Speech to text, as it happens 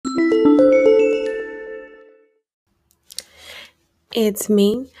It's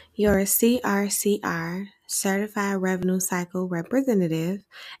me, your CRCR, Certified Revenue Cycle Representative.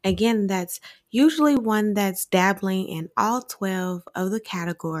 Again, that's usually one that's dabbling in all 12 of the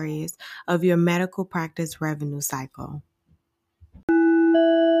categories of your medical practice revenue cycle.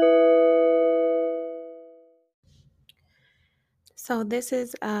 So, this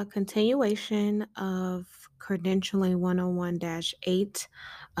is a continuation of Credentialing 101 8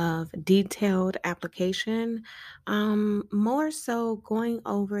 of detailed application. More so going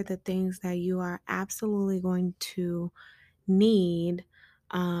over the things that you are absolutely going to need,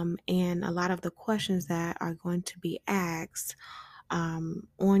 and a lot of the questions that are going to be asked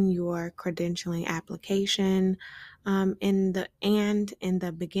on your credentialing application, in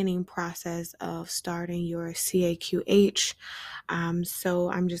the beginning process of starting your CAQH.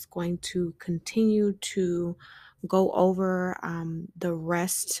 So I'm just going to continue to go over the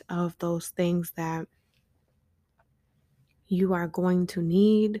rest of those things that you are going to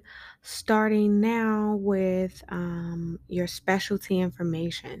need, starting now with your specialty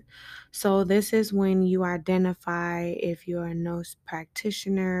information. So, this is when you identify if you're a nurse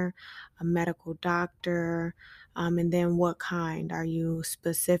practitioner, a medical doctor, and then what kind. Are you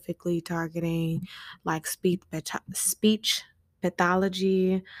specifically targeting like speech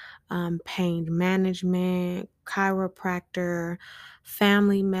pathology, pain management, chiropractor,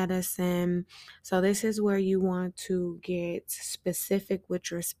 family medicine? So this is where you want to get specific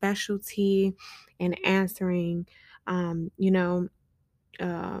with your specialty and answering, um, you know,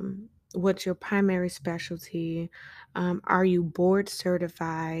 what's your primary specialty? Are you board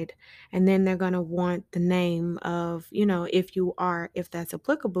certified? And then they're going to want the name of, if you are, if that's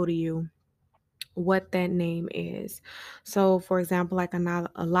applicable to you, what that name is. So, for example, like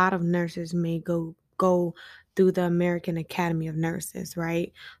a lot of nurses may go through the American Academy of Nurses,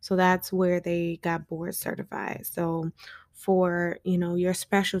 right? So that's where they got board certified. So for, your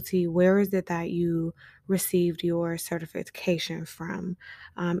specialty, where is it that you received your certification from,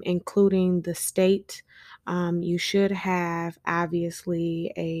 including the state? You should have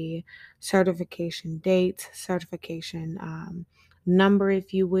obviously a certification date, certification number,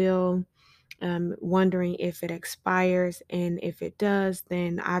 if you will, wondering if it expires. And if it does,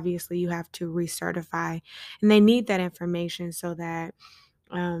 then obviously you have to recertify. And they need that information so that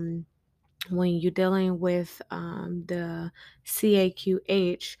um, when you're dealing with the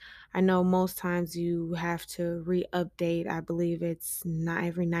CAQH, I know most times you have to re-update. I believe it's not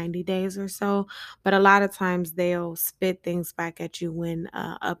every 90 days or so, but a lot of times they'll spit things back at you when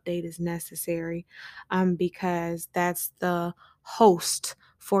update is necessary, because that's the host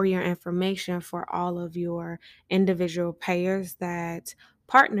for your information for all of your individual payers that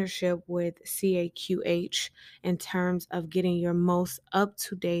partnership with CAQH in terms of getting your most up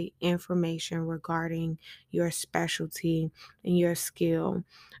to date information regarding your specialty and your skill,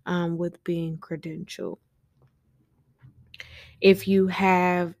 with being credentialed. If you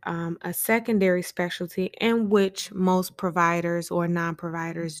have a secondary specialty, in which most providers or non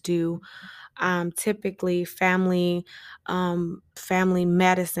providers do, typically family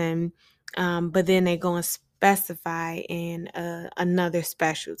medicine, but then they go and specify in another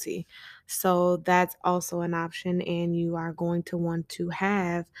specialty. So that's also an option, and you are going to want to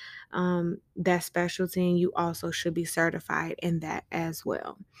have that specialty, and you also should be certified in that as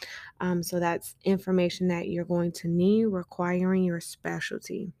well. So that's information that you're going to need requiring your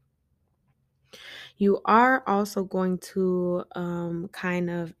specialty. You are also going to kind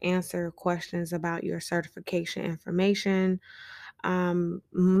of answer questions about your certification information.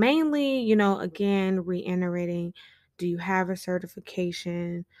 Mainly, again, reiterating, do you have a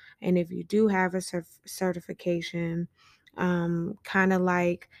certification? And if you do have a certification, kind of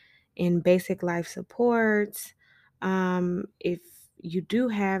like in basic life support, if you do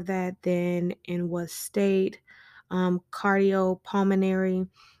have that, then in what state? Cardiopulmonary,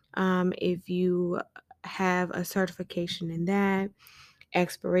 if you have a certification in that,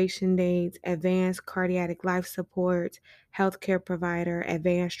 expiration dates, advanced cardiac life support, healthcare provider,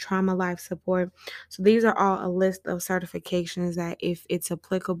 advanced trauma life support. So these are all a list of certifications that if it's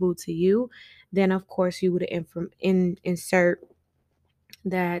applicable to you, then of course you would insert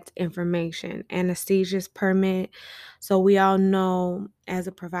that information. Anesthesia's permit. So we all know, as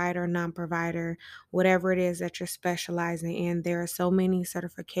a provider, non-provider, whatever it is that you're specializing in, there are so many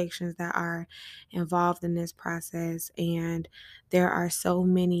certifications that are involved in this process, and there are so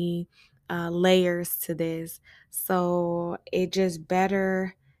many layers to this. So it just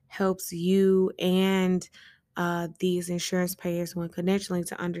better helps you and these insurance payers when credentialing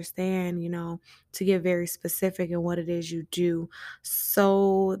to understand, to get very specific in what it is you do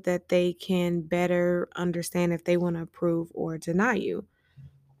so that they can better understand if they want to approve or deny you.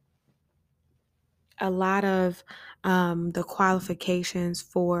 A lot of the qualifications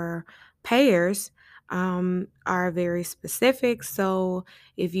for payers are very specific. So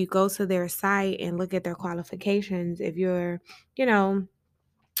if you go to their site and look at their qualifications, if you're, you know,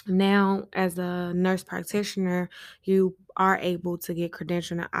 now as a nurse practitioner, you are able to get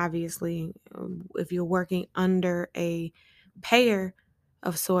credentialed. Obviously, if you're working under a payer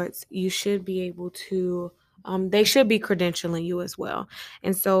of sorts, you should be able to, they should be credentialing you as well.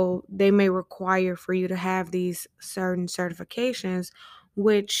 And so they may require for you to have these certain certifications,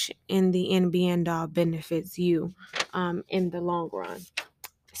 which in the end be end all benefits you in the long run,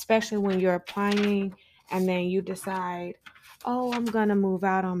 especially when you're applying and then you decide, oh, I'm going to move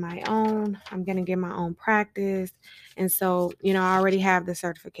out on my own. I'm going to get my own practice. And so, I already have the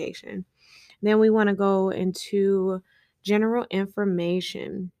certification. Then we want to go into general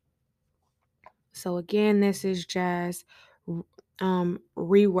information. So, again, this is just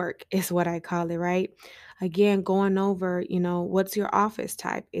rework, is what I call it, right? Again, going over, what's your office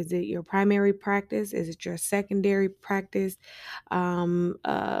type? Is it your primary practice? Is it your secondary practice? Um,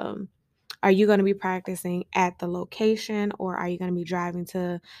 um, are you going to be practicing at the location, or are you going to be driving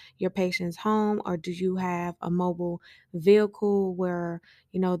to your patient's home, or do you have a mobile vehicle where,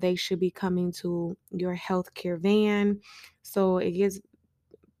 they should be coming to your healthcare van? So it gets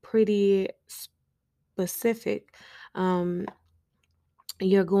pretty specific. Um,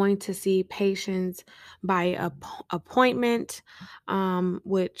 you're going to see patients by appointment,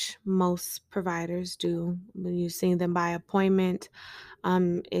 which most providers do. When you see them by appointment,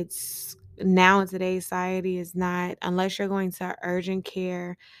 it's now in today's society is not, unless you're going to urgent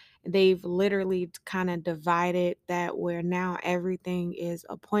care. They've literally kind of divided that where now everything is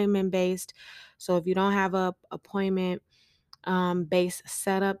appointment based. So if you don't have a appointment based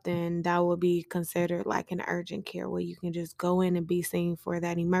setup, then that will be considered like an urgent care where you can just go in and be seen for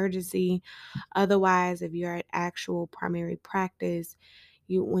that emergency. Otherwise, if you're at actual primary practice,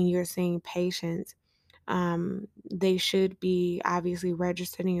 when you're seeing patients, they should be obviously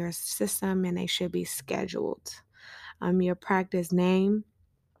registered in your system and they should be scheduled. Your practice name,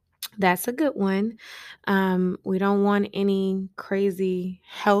 that's a good one. We don't want any crazy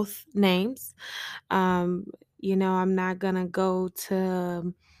health names. um, I'm not gonna go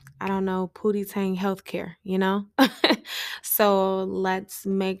to, I don't know, Pootie Tang Healthcare. So let's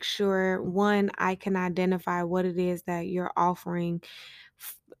make sure, one, I can identify what it is that you're offering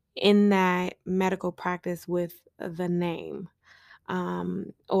f- in that medical practice with the name.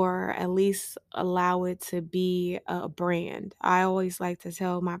 Or at least allow it to be a brand. I always like to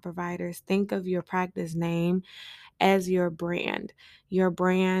tell my providers, think of your practice name as your brand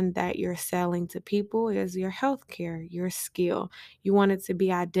that you're selling to people is your healthcare, your skill. You want it to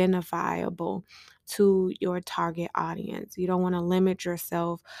be identifiable to your target audience. You don't want to limit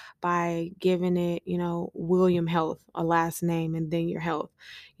yourself by giving it, William Health, a last name, and then your health.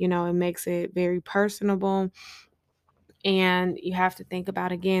 It makes it very personable, and you have to think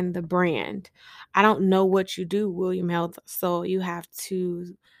about, again, the brand. I don't know what you do, William Health, so you have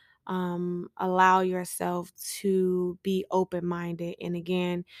to allow yourself to be open minded. And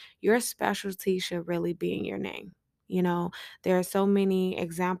again, your specialty should really be in your name. There are so many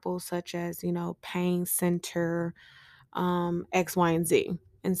examples, such as, pain center, X, Y, and Z.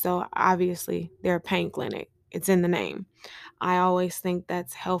 And so obviously they're a pain clinic, it's in the name. I always think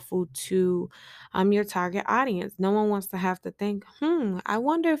that's helpful to your target audience. No one wants to have to think, I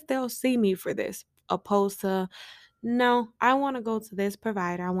wonder if they'll see me for this, opposed to, no, I want to go to this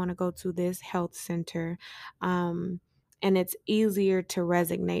provider. I want to go to this health center. And it's easier to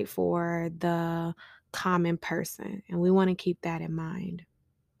resonate for the common person. And we want to keep that in mind.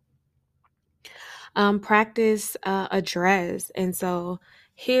 Practice address. And so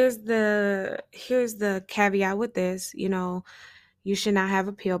here's the caveat with this. You should not have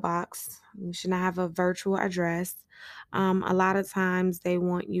a PO box. You should not have a virtual address. A lot of times they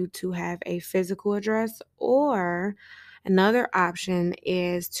want you to have a physical address, or another option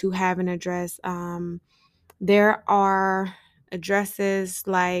is to have an address. There are addresses,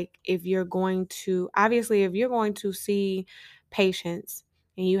 like, if you're going to see patients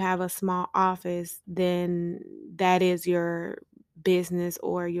and you have a small office, then that is your business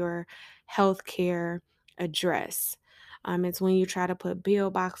or your healthcare address. It's when you try to put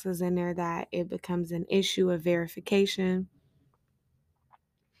bill boxes in there that it becomes an issue of verification.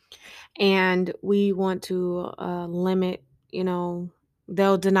 And we want to limit, you know,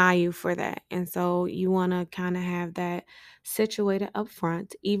 they'll deny you for that. And so you want to kind of have that situated up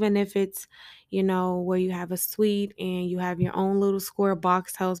front, even if it's, where you have a suite and you have your own little square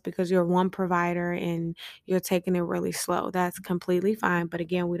box house because you're one provider and you're taking it really slow. That's completely fine. But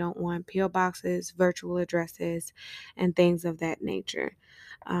again, we don't want PO boxes, virtual addresses, and things of that nature.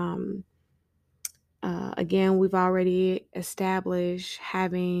 Um, again, we've already established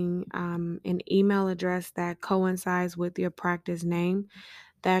having an email address that coincides with your practice name.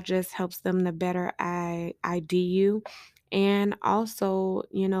 That just helps them to better ID you. And also,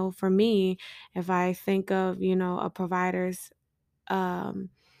 for me, if I think of, a provider's um,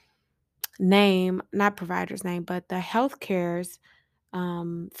 name, not provider's name, but the healthcare's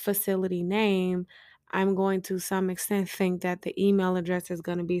facility name, I'm going to some extent think that the email address is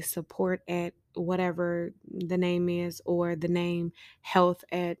going to be support at whatever the name is, or the name health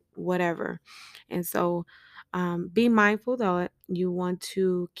at whatever. And so be mindful though, you want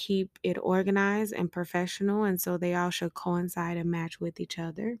to keep it organized and professional. And so they all should coincide and match with each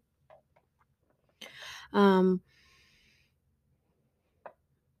other. Um,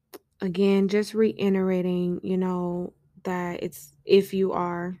 Again, just reiterating, that it's, if you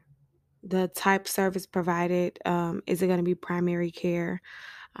are the type service provided, is it going to be primary care?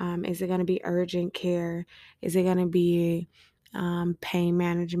 Is it going to be urgent care? Is it going to be pain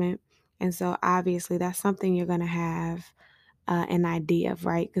management? And so obviously that's something you're going to have an idea of,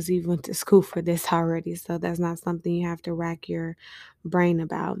 right? Because you went to school for this already. So that's not something you have to rack your brain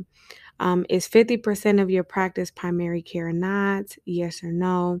about. Is 50% of your practice primary care or not? Yes or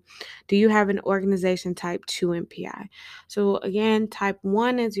no? Do you have an organization type 2 MPI? So, again, type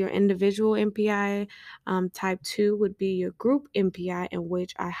 1 is your individual MPI. Type 2 would be your group MPI, in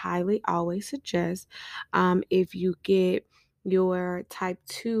which I highly always suggest if you get your type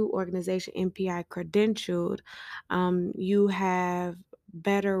 2 organization MPI credentialed, you have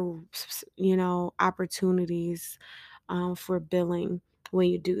better, opportunities for billing when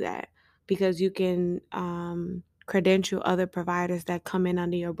you do that, because you can credential other providers that come in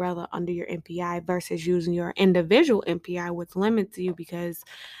under your umbrella under your MPI versus using your individual MPI, which limits you because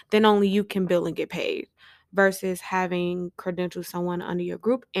then only you can bill and get paid, versus having credential someone under your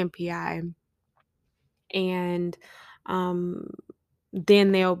group MPI, and um,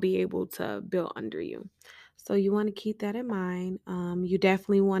 then they'll be able to bill under you. So you want to keep that in mind. You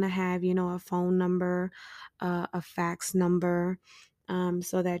definitely want to have, a phone number, a fax number,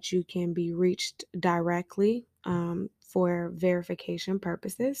 so that you can be reached directly for verification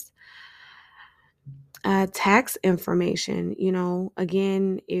purposes. Tax information,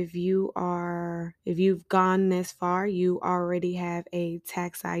 again, if you've gone this far, you already have a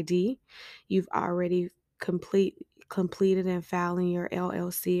tax ID. You've already completed and filing your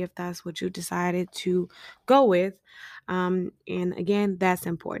LLC if that's what you decided to go with. And again, that's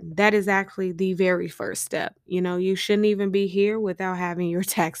important. That is actually the very first step. You shouldn't even be here without having your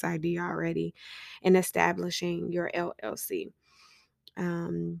tax ID already and establishing your LLC.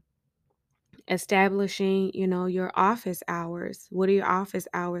 Um, Establishing, your office hours. What are your office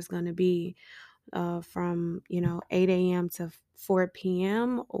hours going to be? From 8 a.m. to 4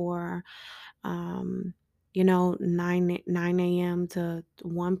 p.m., or um, 9 a.m. to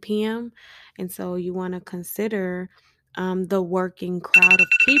 1 p.m. And so you want to consider the working crowd of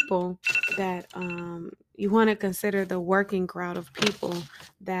people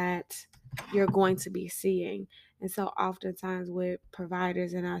that you're going to be seeing. And so oftentimes with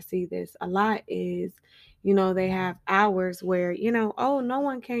providers, and I see this a lot, is they have hours where, oh, no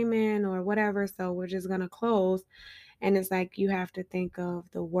one came in or whatever, so we're just going to close. And it's like you have to think of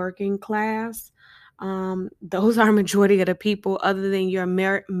the working class. Those are majority of the people, other than your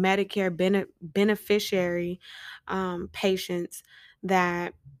Medicare beneficiary patients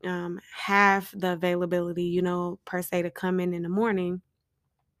that have the availability, per se, to come in the morning.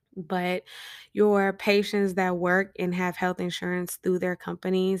 But your patients that work and have health insurance through their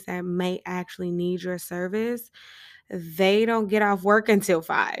companies that may actually need your service, they don't get off work until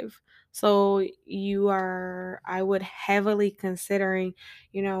 5. So I would heavily considering,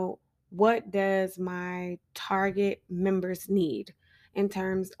 what does my target members need in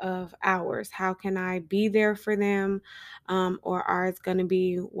terms of hours? How can I be there for them? Or are it's going to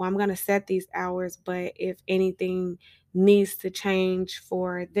be, well, I'm going to set these hours, but if anything needs to change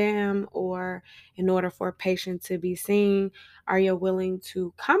for them, or in order for a patient to be seen, are you willing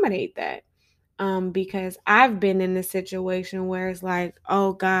to accommodate that? Because I've been in a situation where it's like,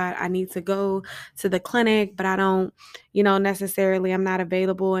 oh God, I need to go to the clinic, but I don't, necessarily, I'm not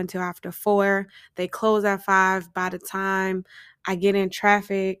available until after 4. They close at 5. By the time I get in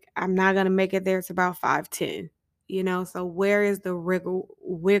traffic, I'm not going to make it there. It's about 5:10, So where is the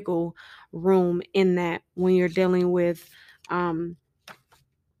wiggle room in that um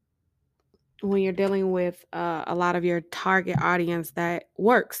when you're dealing with a lot of your target audience that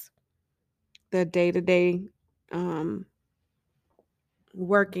works the day-to-day um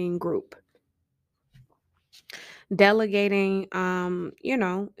working group. Delegating,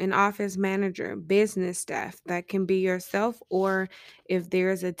 an office manager, business staff, that can be yourself, or if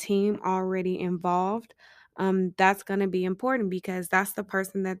there's a team already involved, that's going to be important because that's the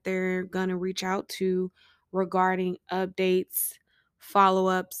person that they're going to reach out to regarding updates,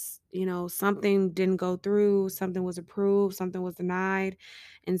 follow-ups. Something didn't go through, something was approved, something was denied.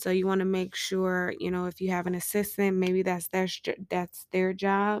 And so you want to make sure, if you have an assistant, maybe that's their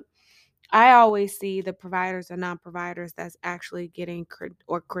job. I always see the providers and non-providers that's actually getting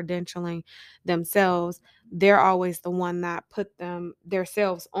or credentialing themselves. They're always the one that put them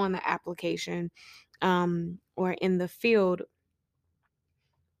themselves on the application, or in the field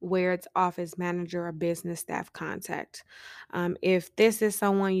where it's office manager or business staff contact. If this is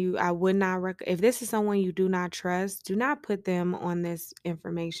someone I would not if this is someone you do not trust, do not put them on this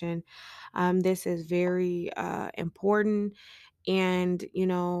information. This is very important. And,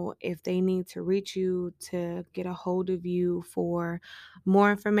 if they need to reach you to get a hold of you for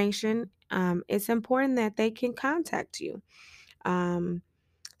more information, it's important that they can contact you. Um,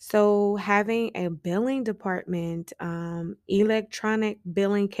 so, having a billing department, electronic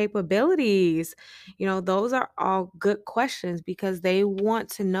billing capabilities, those are all good questions because they want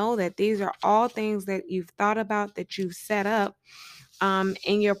to know that these are all things that you've thought about, that you've set up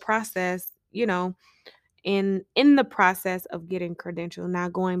in your process, in the process of getting credentialed. Now,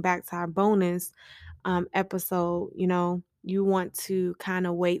 going back to our bonus episode, you want to kind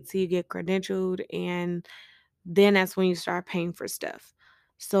of wait till you get credentialed, and then that's when you start paying for stuff.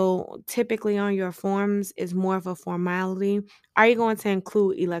 So typically on your forms is more of a formality. Are you going to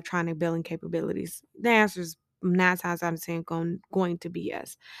include electronic billing capabilities? The answer is 9 times out of 10 going to be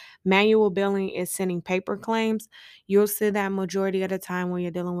yes. Manual billing is sending paper claims. You'll see that majority of the time when you're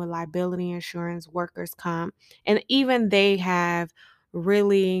dealing with liability insurance, workers' comp, and even they have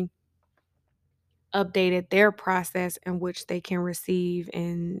really updated their process in which they can receive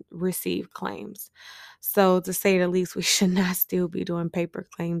claims. So to say the least, we should not still be doing paper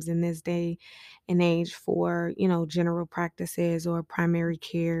claims in this day and age for, general practices or primary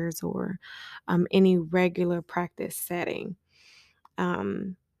cares, or any regular practice setting.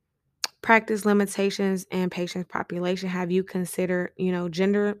 Um, Practice limitations and patient population. Have you considered,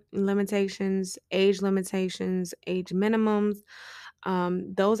 gender limitations, age minimums?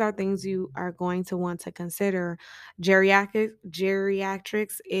 Those are things you are going to want to consider. Geriatrics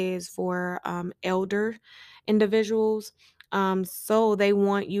is for elder individuals. So they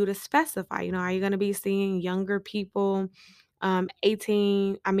want you to specify, are you going to be seeing younger people,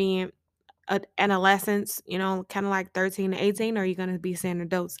 18, I mean, adolescents, kind of like 13 to 18, or are you going to be seeing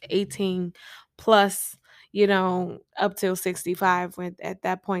adults 18 plus, up till 65, when at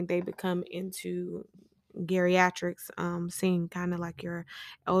that point they become into geriatrics, seeing kind of like your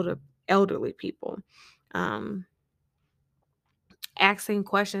elder elderly people. Um, Asking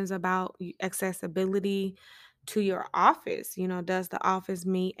questions about accessibility to your office. Does the office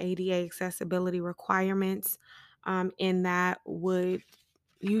meet ADA accessibility requirements? In that, would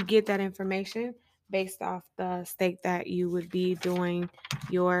you get that information based off the state that you would be doing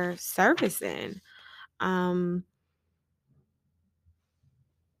your service in? Um,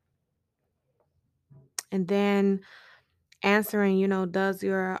 and then answering, does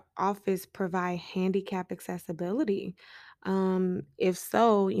your office provide handicap accessibility? If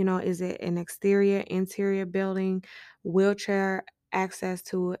so, is it an exterior, interior building, wheelchair access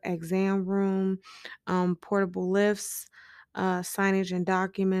to exam room, portable lifts, signage and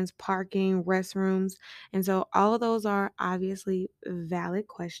documents, parking, restrooms? And so all of those are obviously valid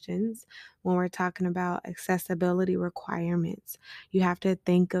questions when we're talking about accessibility requirements. You have to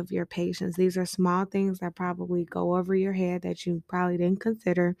think of your patients. These are small things that probably go over your head that you probably didn't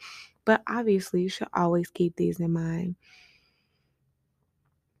consider, but obviously you should always keep these in mind.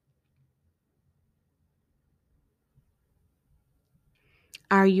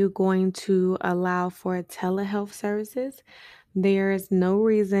 Are you going to allow for telehealth services? There is no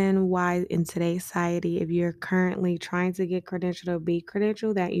reason why in today's society, if you're currently trying to get credentialed or be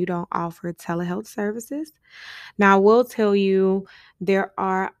credentialed, that you don't offer telehealth services. Now, I will tell you, there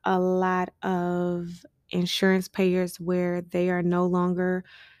are a lot of insurance payers where they are no longer,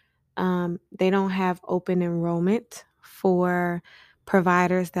 they don't have open enrollment for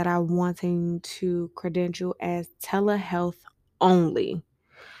providers that are wanting to credential as telehealth only.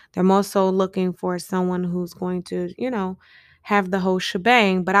 They're more so looking for someone who's going to, have the whole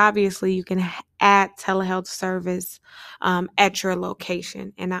shebang. But obviously, you can add telehealth service at your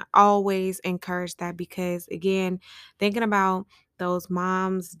location. And I always encourage that because, again, thinking about those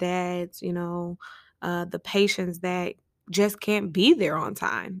moms, dads, the patients that just can't be there on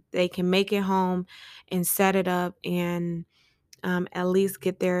time. They can make it home and set it up and at least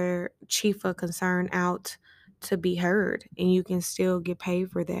get their chief of concern out to be heard, and you can still get paid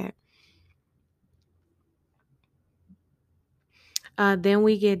for that. Then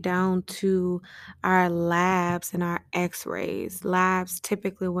we get down to our labs and our x-rays. Labs,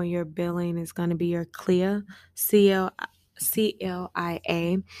 typically when you're billing, is going to be your CLIA, CLIA.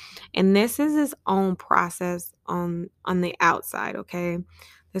 And this is its own process on the outside, okay?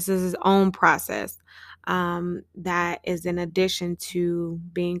 This is its own process that is in addition to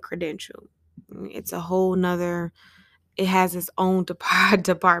being credentialed. It's a whole nother, it has its own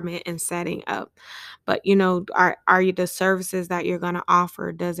department and setting up. But are you, the services that you're going to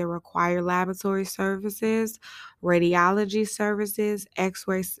offer, does it require laboratory services, radiology services,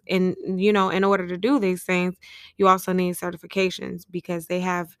 x-rays? And in order to do these things, you also need certifications because they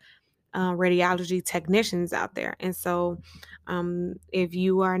have radiology technicians out there. And so if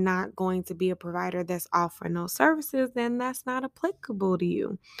you are not going to be a provider that's offering those services, then that's not applicable to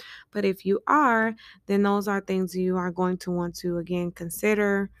you. But if you are, then those are things you are going to want to, again,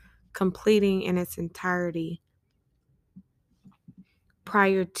 consider completing in its entirety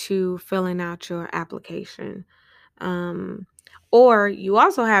prior to filling out your application. Um, or you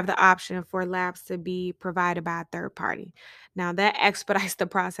also have the option for labs to be provided by a third party. Now that expedites the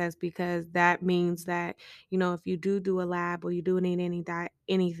process because that means that, if you do a lab or you do need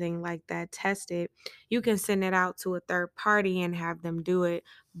anything like that tested, you can send it out to a third party and have them do it,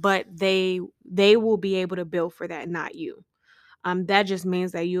 but they will be able to bill for that, not you. That just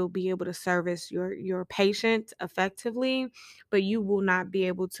means that you'll be able to service your patient effectively, but you will not be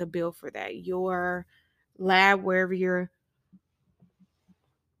able to bill for that. Your lab,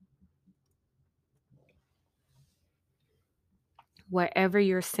 wherever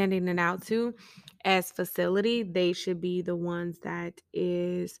you're sending it out to as facility, they should be the ones that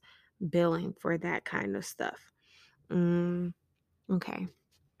is billing for that kind of stuff. Mm, okay.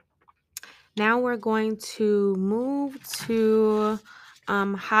 Now we're going to move to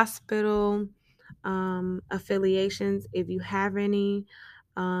hospital affiliations. If you have any,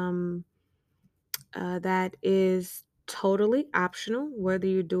 um, that is totally optional. Whether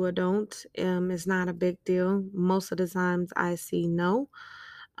you do or don't, is not a big deal. Most of the times I see no.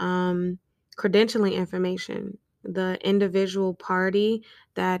 Um, Credentialing information. The individual party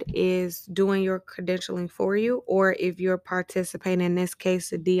that is doing your credentialing for you, or if you're participating in this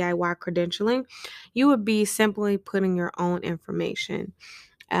case, the DIY credentialing, you would be simply putting your own information.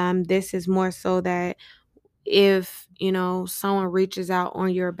 This is more so that if someone reaches out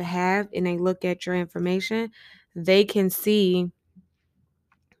on your behalf and they look at your information, they can see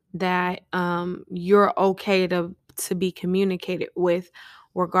that you're okay to be communicated with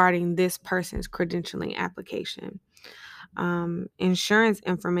regarding this person's credentialing application. Insurance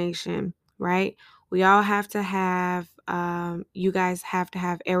information, right? We all have to have, you guys have to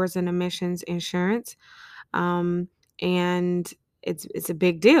have errors and omissions insurance. um, and it's a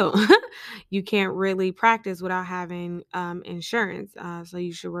big deal. You can't really practice without having insurance. So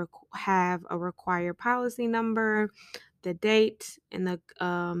you should have a required policy number, the date, and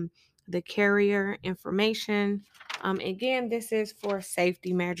the carrier information. Again, this is for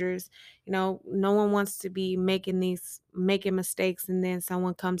safety measures. No one wants to be making mistakes and then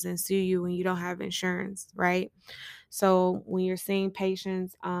someone comes and sue you and you don't have insurance, right? So when you're seeing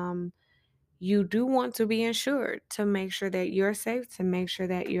patients, you do want to be insured to make sure that you're safe, to make sure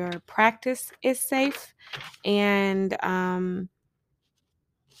that your practice is safe. And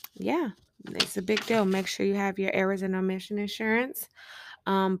yeah, it's a big deal. Make sure you have your errors and omission insurance.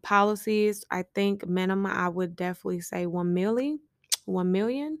 Policies, I think minimum, I would definitely say 1 million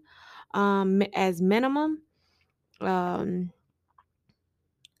as minimum. Um,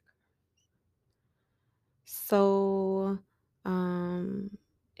 so,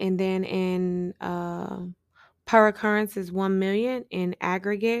 and then in per occurrence is 1 million in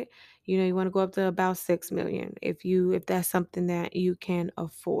aggregate. You want to go up to about 6 million if that's something that you can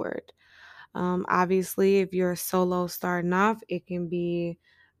afford. Obviously, if you're solo starting off, it can be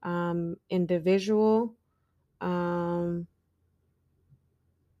individual. Um,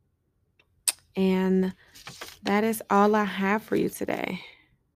 and that is all I have for you today.